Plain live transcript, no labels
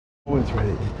Oh, it's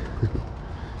ready.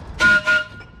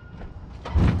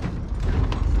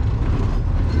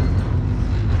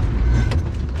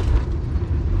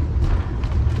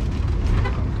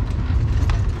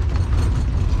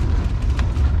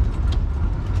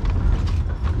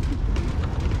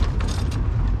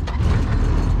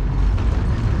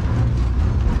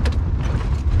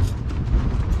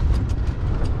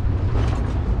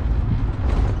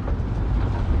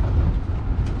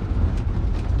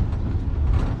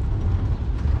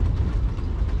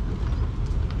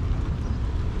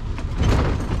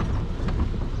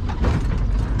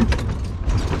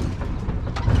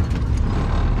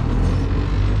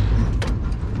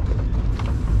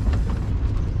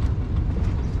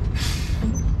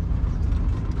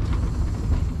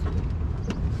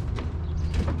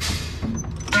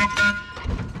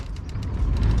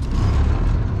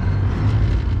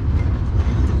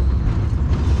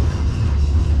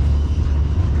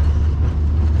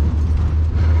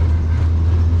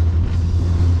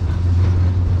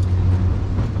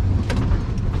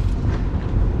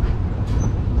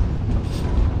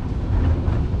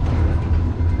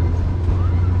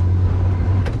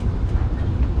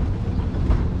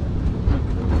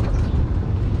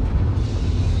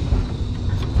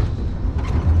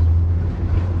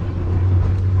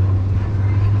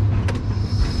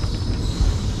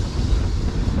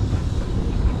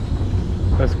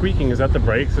 That squeaking, is that the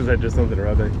brakes or is that just something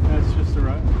rubbing? That's just a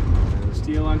rub.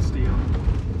 Steel on steel.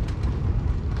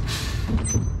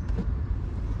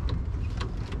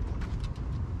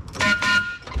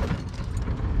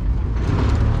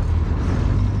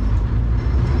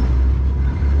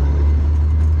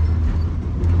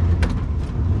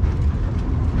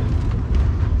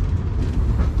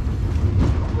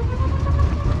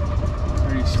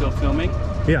 Are you still filming?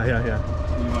 Yeah.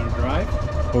 You want to drive?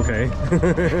 Okay.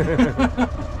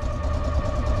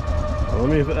 Let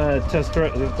me test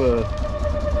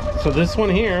it. So this one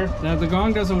here. Now the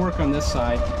gong doesn't work on this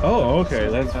side. Oh, okay,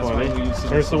 So that's funny. why we use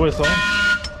Where's the whistle?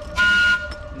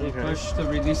 You push to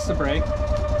release the brake.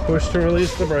 Push to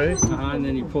release the brake. And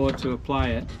then you pull it to apply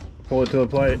it. Pull it to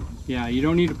apply it. Yeah, you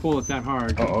don't need to pull it that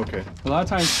hard. Oh, okay. A lot of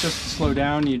times, just to slow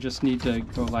down, you just need to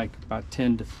go like about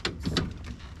 10 to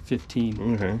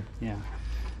 15. Okay. Yeah.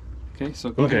 Okay,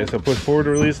 so go Okay, ahead. so push forward to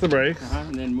release the brakes.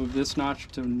 And then move this notch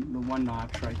to the one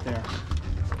notch right there.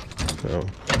 So,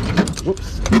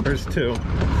 whoops, there's two.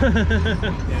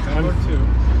 Yeah, go to 2.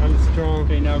 I'm strong.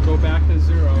 Okay, now go back to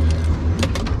 0.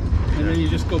 And then you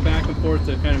just go back and forth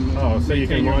to kind of move. Oh, so you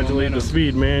can modulate the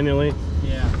speed manually.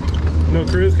 Yeah. No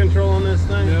cruise control on this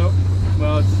thing? Nope.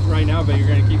 Well, it's right now, but you're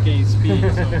going to keep getting speed, so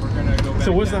we're going to go back.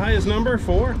 So what's the down. highest number?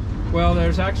 4? Well,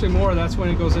 there's actually more. That's when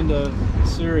it goes into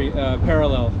series,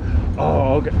 parallel.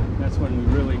 Oh, okay. That's when we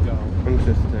really go.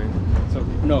 Interesting. So,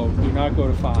 no, do not go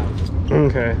to 5.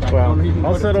 Okay, Back well, down,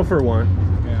 I'll settle for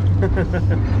 1. Yeah.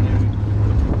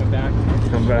 Come back.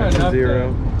 Come back to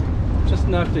 0. Just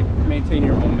enough to maintain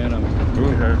your momentum.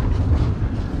 Okay.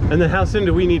 And then how soon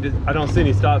do we need to, I don't see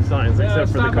any stop signs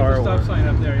except for the car Stop one. Stop sign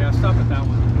up there. Yeah, stop at that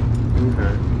one.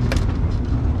 Okay.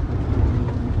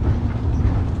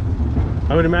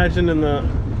 I would imagine in the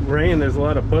rain there's a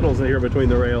lot of puddles in here between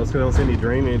the rails because I don't see any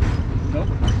drainage. Nope.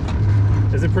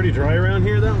 Is it pretty dry around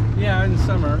here though? Yeah, in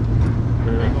summer.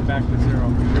 Yeah. Go back to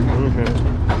 0. Okay.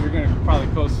 You're going to probably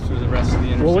coast through the rest of the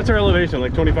intersection. Well, what's our elevation?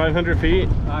 Like 2,500 feet?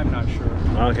 I'm not sure.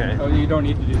 Okay. Oh, you don't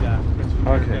need to do that because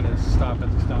we're Okay. going to stop at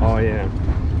the stop. Oh yeah.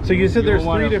 So you said there's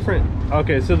 3 different.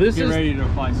 Okay, so this Get is. ready to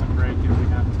apply some brake if we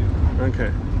have to.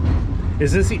 Okay.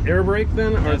 Is this the air brake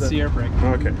then? Or That's the air brake.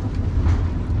 Okay.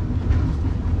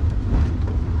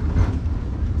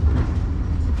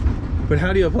 But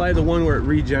how do you apply the one where it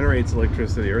regenerates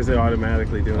electricity, or is it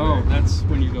automatically doing Oh, it? that's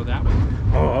when you go that way.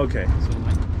 Oh, okay. So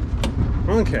like,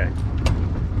 Okay.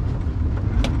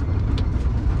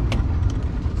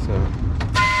 So.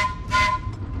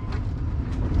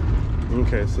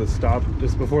 Okay, so stop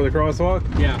just before the crosswalk?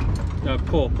 yeah.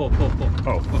 Pull.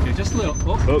 Oh. Okay, just a little.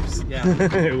 Oh. Oops. Yeah.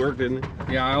 It worked, didn't it?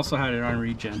 Yeah, I also had it on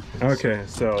regen. Okay,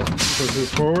 so push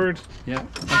this forward. Yeah.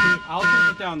 I'll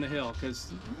take it down the hill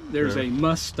because there's a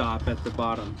must stop at the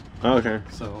bottom. Okay.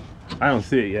 So. I don't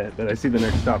see it yet, but I see the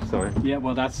next stop sign. Yeah,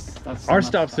 well, that's Our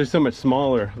stops are so much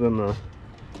smaller than the.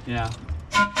 Yeah.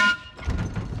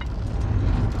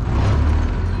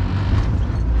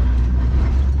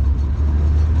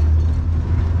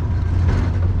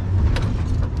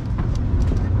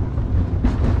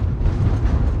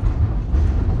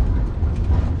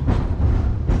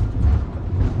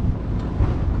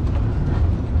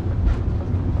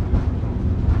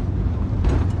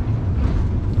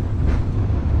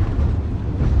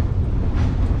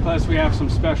 Plus, we have some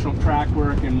special track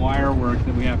work and wire work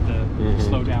that we have to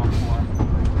slow down for.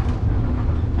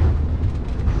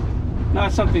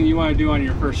 Not something you want to do on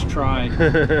your first try.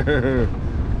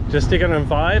 Just stick it on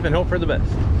 5 and hope for the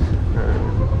best.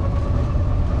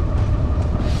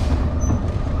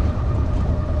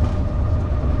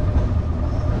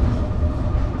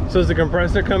 So is the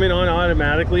compressor coming on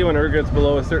automatically whenever it gets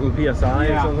below a certain PSI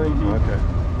or something? Okay.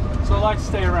 So I like to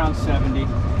stay around 70.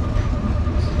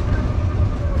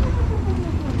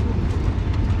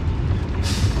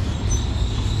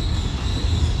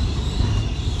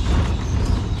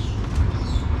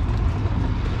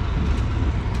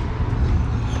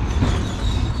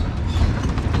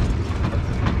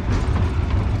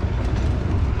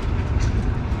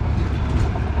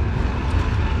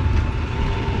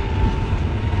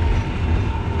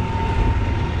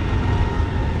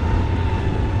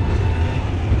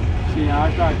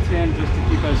 I've got 10 just to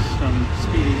keep us from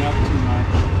speeding up too much.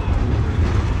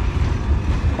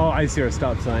 Oh, I see our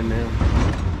stop sign now.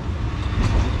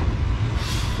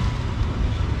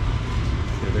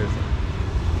 So there's a...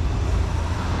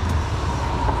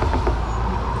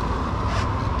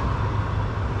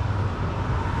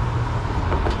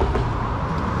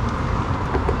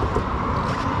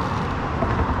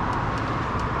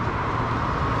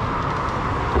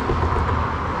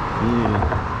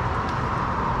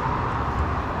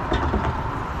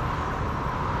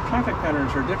 Traffic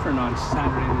patterns are different on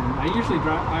Saturday. I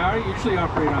usually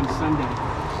operate on Sunday.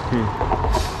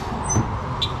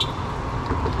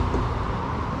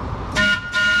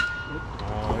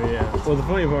 Oh yeah. Well, the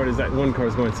funny part is that one car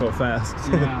is going so fast.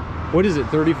 Yeah. What is it?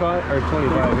 35 or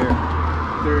 25 here?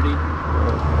 30. Okay.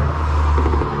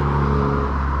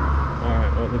 All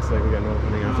right. Well, it looks like we got an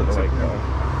opening after the light car.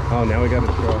 Oh, now we got a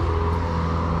truck.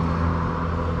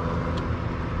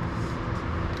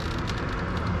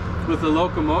 With the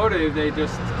locomotive, they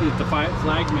just get the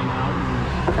flagman out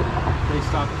and they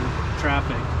stop the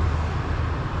traffic.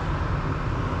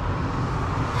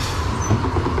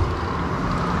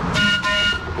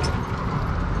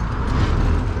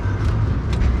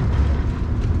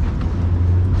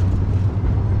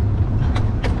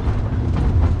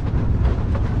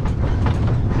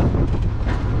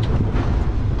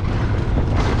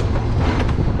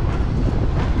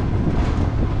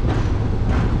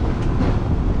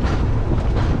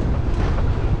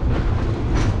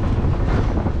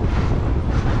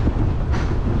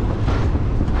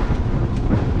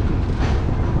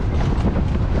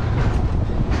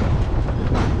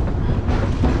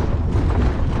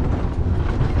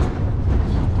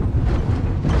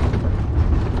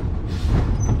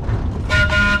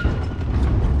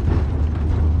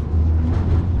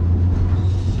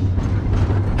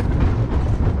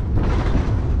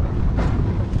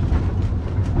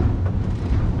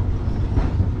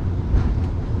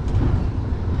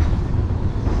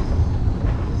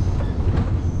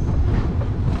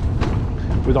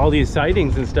 With all these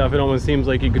sightings and stuff, it almost seems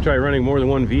like you could try running more than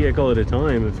one vehicle at a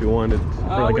time if you wanted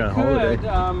for like a holiday.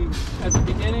 At the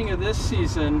beginning of this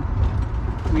season,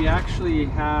 we actually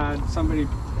had somebody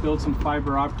build some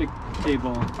fiber optic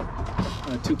cable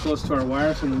too close to our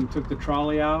wires, and then we took the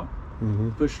trolley out,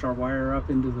 pushed our wire up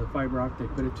into the fiber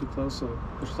optic, put it too close, so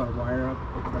pushed our wire up,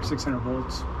 our 600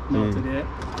 volts, melted it.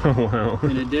 Oh wow.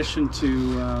 In addition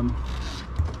to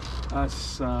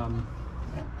us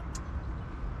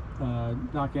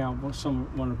knocking out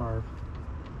one of our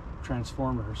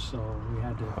transformers, so we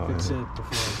had to fix it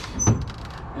before.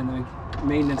 And the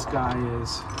maintenance guy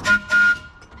is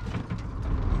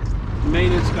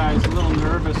a little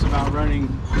nervous about running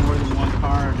more than one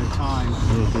car at a time.